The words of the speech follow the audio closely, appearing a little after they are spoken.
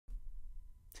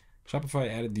Shopify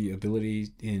added the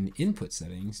ability in input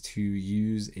settings to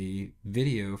use a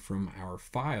video from our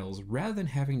files rather than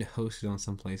having to host it on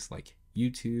someplace like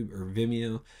YouTube or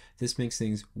Vimeo. This makes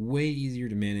things way easier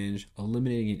to manage,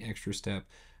 eliminating an extra step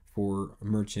for a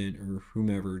merchant or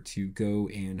whomever to go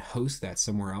and host that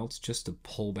somewhere else just to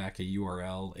pull back a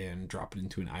URL and drop it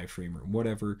into an iframe or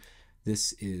whatever.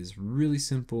 This is really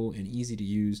simple and easy to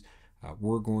use.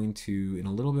 We're going to, in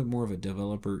a little bit more of a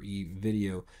developer-y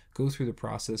video, go through the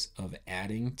process of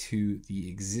adding to the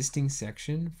existing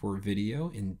section for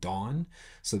video in Dawn,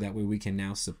 so that way we can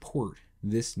now support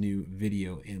this new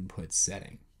video input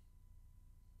setting.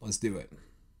 Let's do it.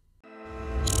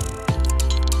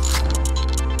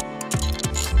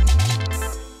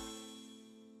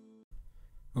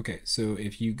 Okay, so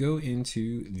if you go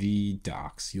into the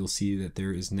docs, you'll see that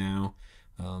there is now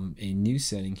a new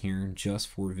setting here just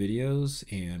for videos,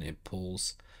 and it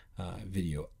pulls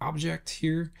video object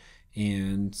here.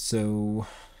 And so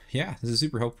yeah, this is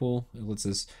super helpful. It lets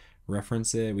us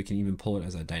reference it. We can even pull it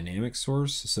as a dynamic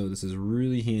source. So this is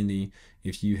really handy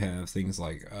if you have things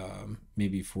like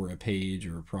maybe for a page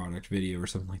or a product video or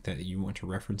something like that that you want to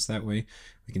reference that way.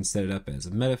 We can set it up as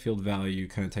a meta field value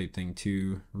kind of type thing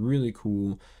too. Really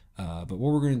cool. But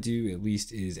what we're going to do at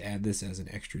least is add this as an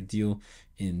extra deal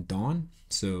in Dawn.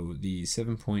 So the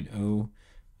 7.0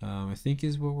 I think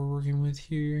is what we're working with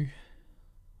here.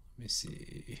 Let me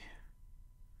see.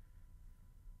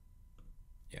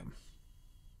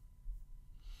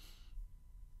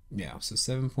 Yeah, so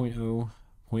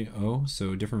 7.0.0,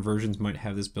 so different versions might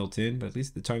have this built in, but at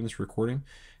least at the time of this recording,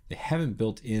 they haven't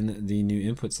built in the new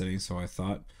input settings, so I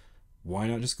thought, why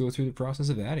not just go through the process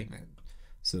of adding that?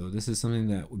 So this is something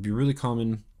that would be really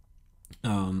common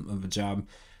of a job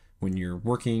when you're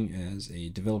working as a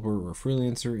developer or a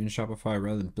freelancer in Shopify,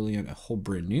 rather than building out a whole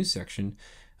brand new section,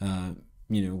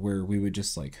 where we would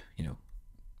just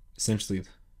essentially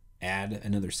add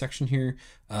another section here.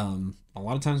 A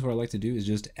lot of times what I like to do is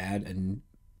just add an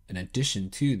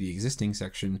addition to the existing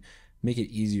section, make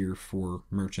it easier for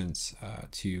merchants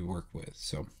to work with.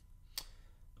 So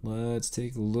let's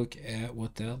take a look at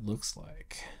what that looks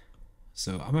like.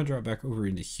 So I'm gonna drop back over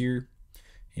into here,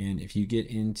 and if you get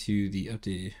into the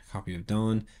updated copy of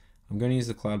Dawn, I'm going to use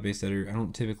the cloud-based editor. I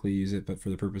don't typically use it, but for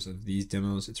the purpose of these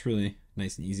demos, it's really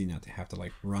nice and easy not to have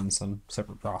to run some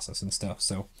separate process and stuff.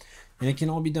 So, and it can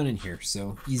all be done in here,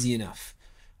 so easy enough.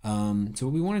 So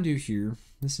what we want to do here,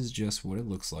 this is just what it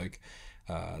looks like.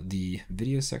 The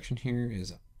video section here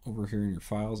is over here in your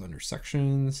files under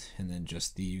sections, and then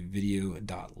just the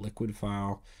video.liquid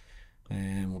file,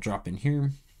 and we'll drop in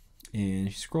here. And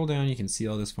if you scroll down, you can see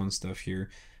all this fun stuff here.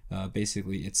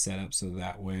 Basically, it's set up so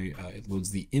that way it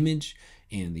loads the image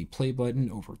and the play button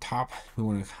over top. We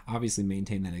want to obviously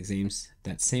maintain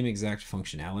that same exact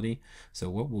functionality. So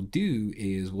what we'll do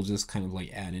is we'll just kind of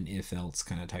add an if else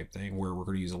kind of type thing, where we're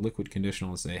going to use a liquid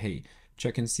conditional and say, hey,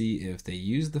 check and see if they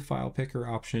use the file picker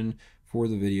option for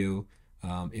the video.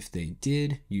 If they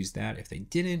did, use that. If they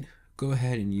didn't, go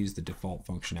ahead and use the default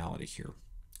functionality here.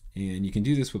 And you can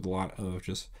do this with a lot of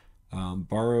just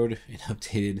borrowed and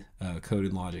updated code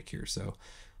and logic here. So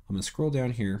I'm going to scroll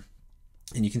down here,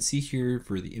 and you can see here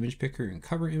for the image picker and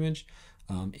cover image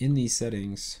in these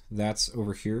settings, that's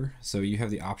over here. So you have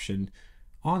the option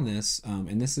on this,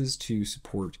 and this is to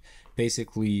support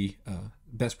basically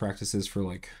best practices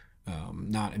for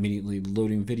not immediately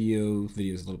loading video.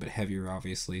 Video is a little bit heavier,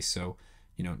 obviously, so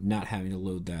not having to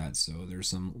load that. So there's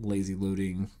some lazy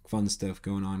loading, fun stuff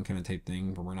going on kind of type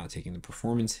thing where we're not taking the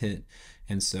performance hit.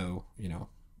 And so,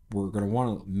 we're going to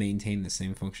want to maintain the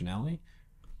same functionality.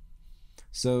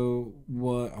 So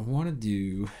what I want to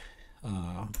do,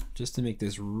 just to make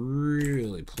this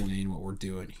really plain what we're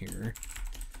doing here,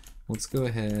 let's go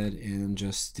ahead and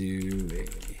just do a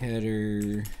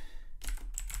header,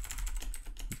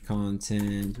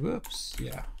 content, whoops,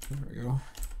 yeah, there we go.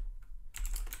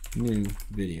 New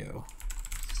video,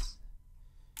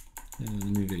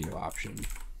 new video option,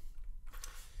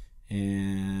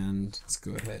 and let's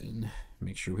go ahead and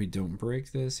make sure we don't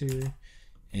break this here,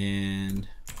 and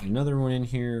another one in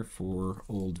here for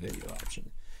old video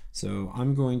option. So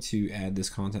I'm going to add this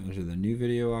content under the new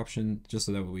video option just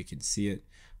so that way we can see it,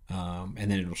 and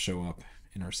then it'll show up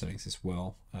in our settings as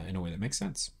well in a way that makes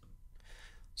sense.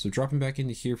 So dropping back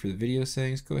into here for the video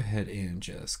settings, go ahead and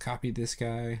just copy this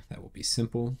guy. That will be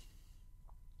simple.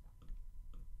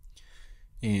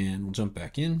 And we'll jump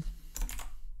back in,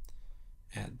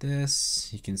 add this.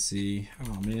 You can see,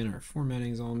 oh man, our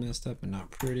formatting is all messed up and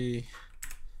not pretty.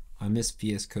 I miss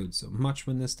VS Code so much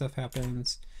when this stuff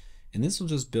happens. and this will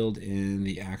just build in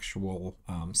the actual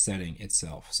setting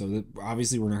itself. So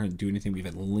obviously we're not going to do anything. We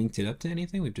haven't linked it up to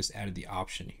anything. We've just added the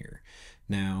option here.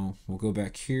 Now we'll go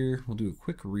back here. We'll do a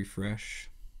quick refresh.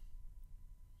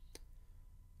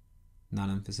 Not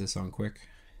emphasis on quick.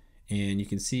 And you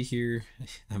can see here,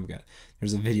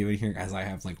 there's a video in here, as I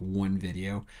have like one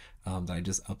video that I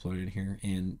just uploaded here.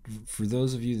 And for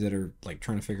those of you that are like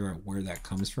trying to figure out where that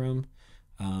comes from,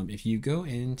 if you go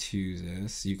into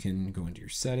this, you can go into your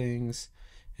settings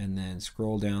and then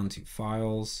scroll down to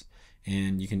files,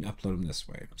 and you can upload them this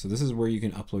way. So this is where you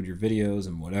can upload your videos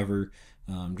and whatever,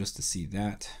 just to see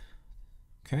that.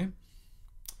 Okay.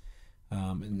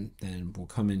 And then we'll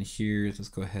come in here. Let's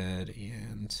go ahead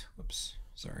and, whoops,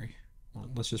 sorry. Well,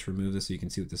 let's just remove this so you can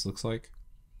see what this looks like.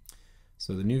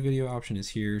 So the new video option is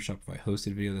here, Shopify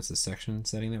hosted video. That's the section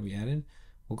setting that we added.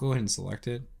 We'll go ahead and select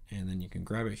it, and then you can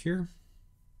grab it here.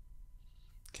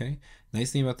 Okay,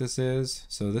 nice thing about this is,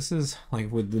 so this is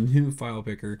like with the new file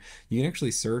picker, you can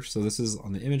actually search. So this is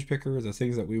on the image picker, the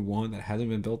things that we want that hasn't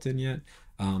been built in yet.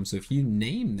 So if you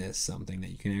name this something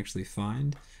that you can actually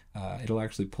find, it'll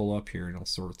actually pull up here and it'll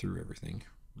sort through everything.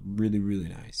 Really, really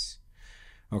nice.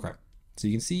 Okay, so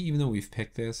you can see even though we've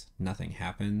picked this, nothing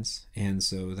happens. And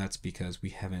so that's because we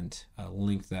haven't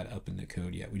linked that up in the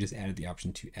code yet. We just added the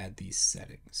option to add these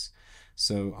settings.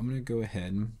 So I'm gonna go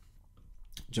ahead and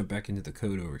jump back into the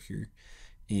code over here,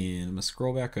 and I'm gonna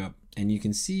scroll back up, and you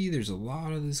can see there's a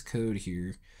lot of this code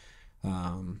here.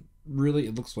 Really,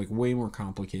 it looks like way more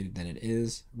complicated than it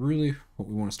is. Really, what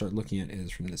we want to start looking at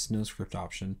is from this no script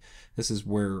option. This is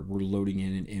where we're loading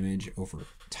in an image over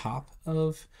top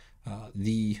of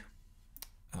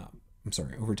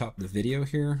over top of the video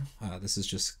here. This is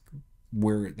just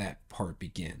where that part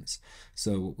begins.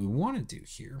 So what we want to do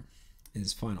here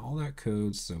is find all that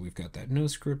code. So we've got that no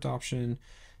script option,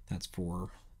 that's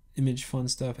for image fun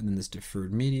stuff, and then this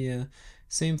deferred media,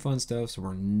 same fun stuff. So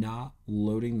we're not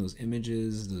loading those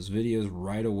images, those videos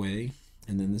right away.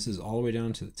 And then this is all the way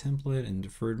down to the template and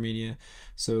deferred media.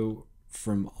 So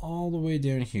from all the way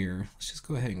down here, let's just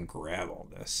go ahead and grab all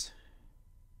this.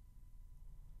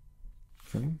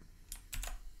 Okay.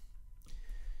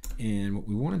 And what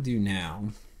we want to do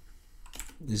now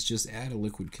is just add a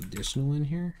liquid conditional in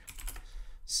here.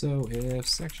 So if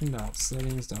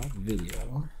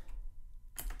section.settings.video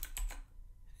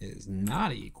is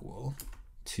not equal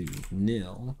to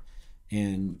nil,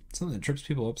 and something that trips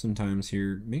people up sometimes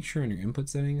here, make sure in your input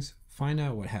settings, find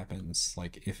out what happens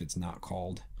like if it's not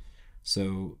called.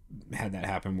 So had that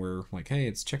happen where like, hey,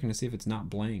 it's checking to see if it's not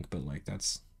blank, but like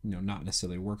that's, you know, not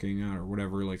necessarily working out or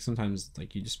whatever. Like sometimes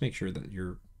like you just make sure that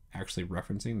you're actually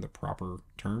referencing the proper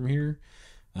term here.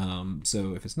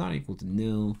 So if it's not equal to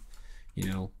nil, you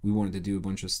know, we wanted to do a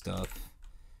bunch of stuff,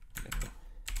 you know,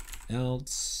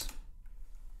 else.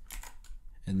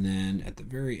 And then at the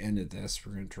very end of this,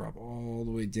 we're going to drop all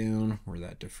the way down where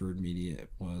that deferred media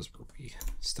was, where we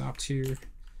stopped here.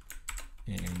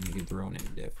 And you can throw an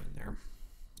diff in there.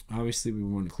 Obviously, we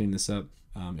want to clean this up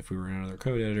if we were in another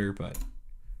code editor, but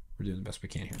we're doing the best we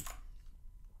can here.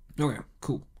 Okay,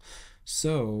 cool.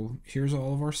 So here's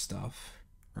all of our stuff.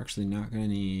 We're actually not going to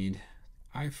need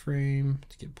iframe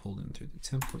to get pulled in through the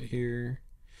template here.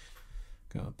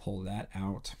 Gonna pull that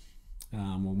out.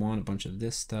 We'll want a bunch of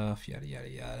this stuff, yada yada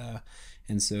yada.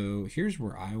 And so here's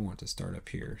where I want to start up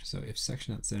here. So if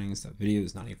section.settings.video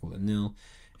is not equal to nil,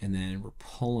 and then we're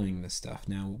pulling this stuff.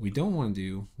 Now what we don't want to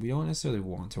do, we don't necessarily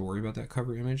want to worry about that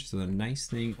cover image. So the nice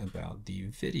thing about the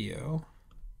video,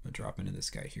 I'm gonna drop into this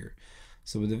guy here.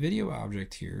 So with the video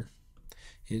object here,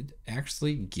 it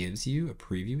actually gives you a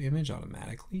preview image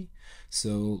automatically.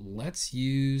 So let's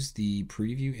use the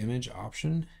preview image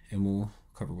option, and we'll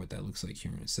cover what that looks like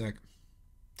here in a sec.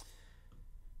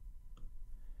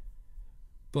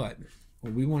 But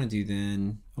what we want to do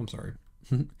then, oh, I'm sorry,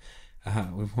 we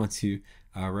want to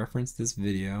reference this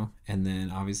video, and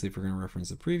then obviously if we're going to reference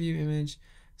the preview image,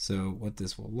 so what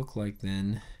this will look like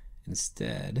then,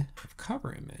 instead of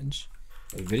cover image,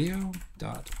 a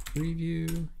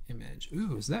video.preview image.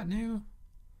 Ooh, is that new?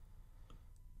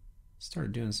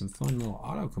 Started doing some fun little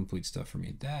autocomplete stuff for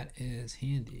me. That is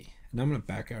handy. And I'm going to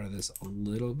back out of this a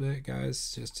little bit,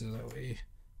 guys, just so that way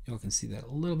y'all can see that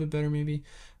a little bit better maybe.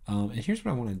 And here's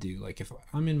what I want to do. Like if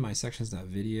I'm in my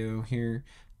sections.video here,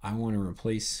 I want to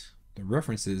replace the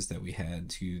references that we had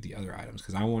to the other items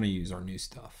because I want to use our new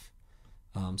stuff.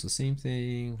 So same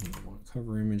thing, we want a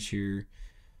cover image here.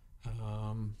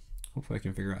 Hopefully I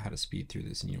can figure out how to speed through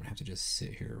this and you don't have to just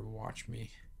sit here and watch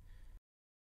me.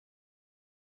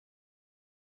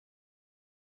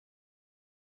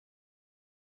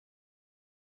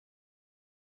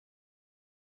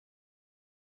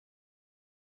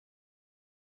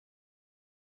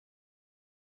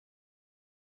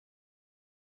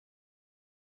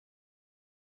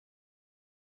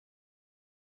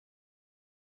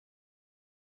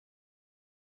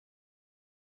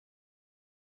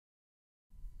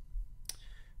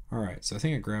 All right, so I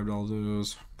think I grabbed all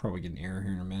those. Probably get an error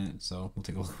here in a minute, so we'll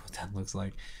take a look at what that looks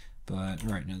like. But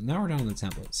all right, now we're done with the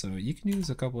template. So you can do this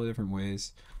a couple of different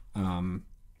ways.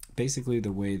 Basically,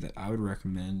 the way that I would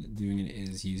recommend doing it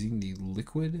is using the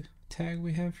liquid tag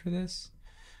we have for this.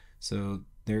 So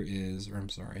there is, or I'm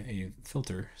sorry, a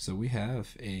filter. So we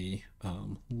have a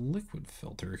liquid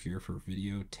filter here for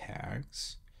video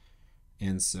tags.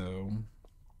 And so,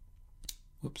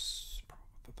 whoops,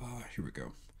 here we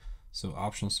go. So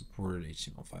optional supported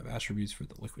HTML5 attributes for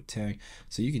the liquid tag.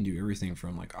 So you can do everything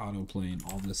from like autoplay and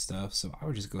all this stuff. So I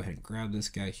would just go ahead and grab this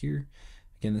guy here.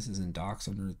 Again, this is in docs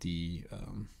under the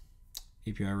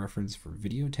API reference for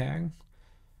video tag.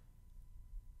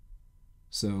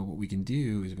 So what we can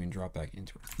do is we can drop back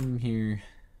into our theme here.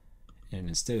 And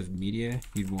instead of media,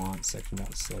 you'd want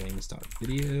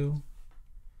section.settings.video.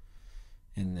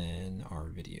 And then our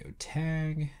video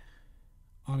tag,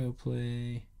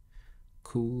 autoplay.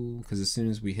 Cool, because as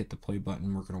soon as we hit the play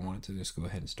button, we're going to want it to just go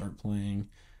ahead and start playing.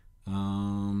 You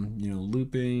know,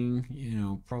 looping, you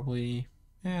know, probably,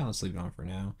 yeah, let's leave it on for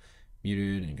now.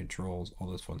 Muted and controls,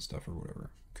 all this fun stuff or whatever.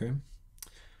 Okay.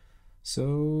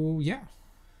 So, yeah.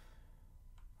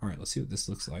 All right, let's see what this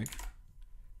looks like.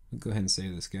 We'll go ahead and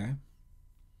save this guy.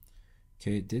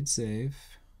 Okay, it did save.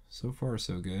 So far,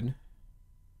 so good.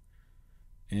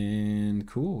 And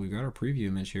cool, we got our preview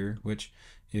image here, which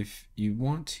if you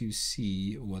want to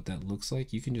see what that looks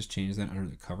like, you can just change that under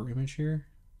the cover image here.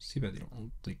 See bad they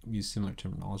don't like use similar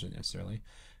terminology necessarily,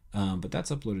 but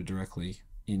that's uploaded directly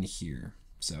in here.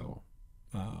 So,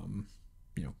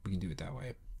 you know, we can do it that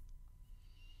way.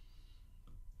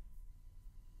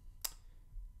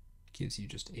 Gives you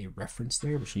just a reference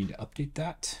there, but you need to update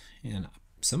that. And at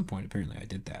some point, apparently I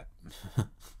did that.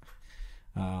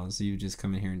 So you just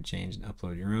come in here and change and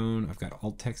upload your own. I've got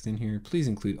alt text in here. Please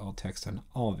include alt text on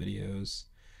all videos.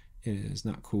 It is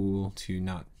not cool to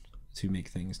make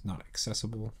things not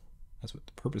accessible. That's what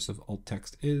the purpose of alt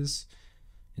text is,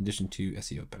 in addition to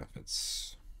SEO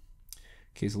benefits.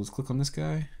 Okay, so let's click on this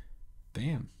guy.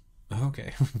 Bam.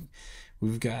 Okay,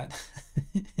 we've got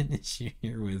an issue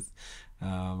here with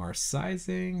our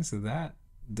sizing, so that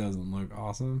doesn't look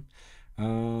awesome.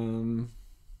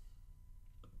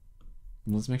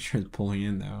 Let's make sure it's pulling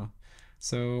in though.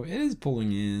 So it is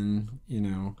pulling in, you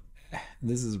know,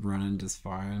 this is running just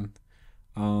fine.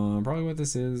 Probably what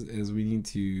this is we need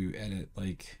to edit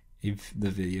like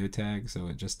the video tag so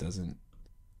it just doesn't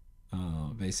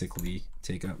basically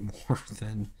take up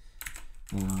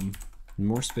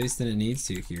more space than it needs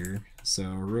to here. So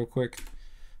real quick,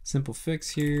 simple fix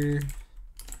here.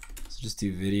 So just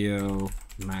do video,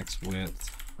 max width,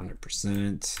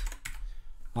 100%.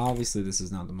 Obviously, this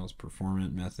is not the most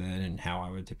performant method and how I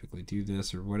would typically do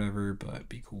this or whatever, but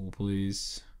be cool,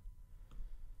 please.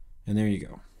 And there you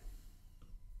go.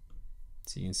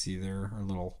 So you can see there our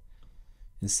little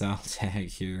install tag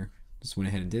here. Just went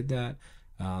ahead and did that.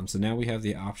 So now we have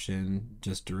the option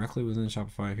just directly within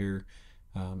Shopify here.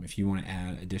 If you want to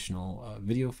add additional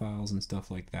video files and stuff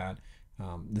like that,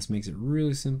 this makes it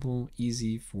really simple,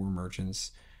 easy for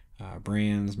merchants,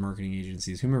 brands, marketing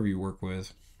agencies, whomever you work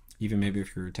with. Even maybe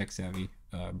if you're a tech savvy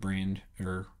brand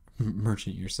or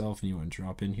merchant yourself and you want to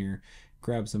drop in here,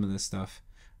 grab some of this stuff.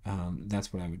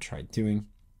 That's what I would try doing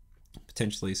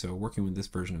potentially. So working with this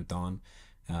version of Dawn,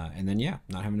 and then yeah,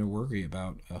 not having to worry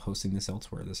about hosting this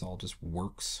elsewhere. This all just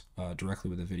works directly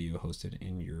with the video hosted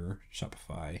in your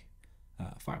Shopify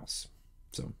files.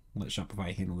 So let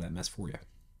Shopify handle that mess for you.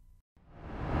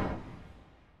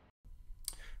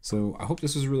 So I hope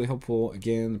this was really helpful.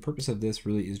 Again, the purpose of this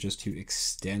really is just to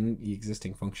extend the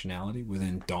existing functionality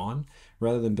within Dawn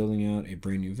rather than building out a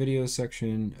brand new video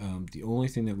section. The only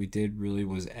thing that we did really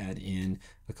was add in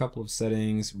a couple of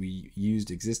settings. We used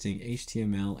existing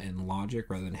HTML and logic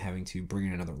rather than having to bring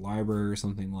in another library or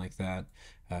something like that.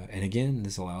 And again,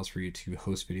 this allows for you to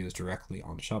host videos directly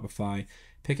on Shopify,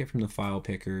 pick it from the file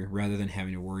picker rather than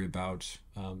having to worry about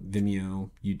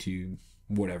Vimeo, YouTube,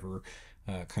 whatever.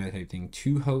 Kind of type thing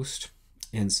to host,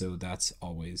 and so that's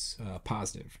always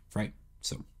positive, right?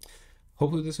 So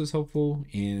hopefully this was helpful,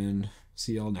 and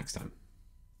see y'all next time.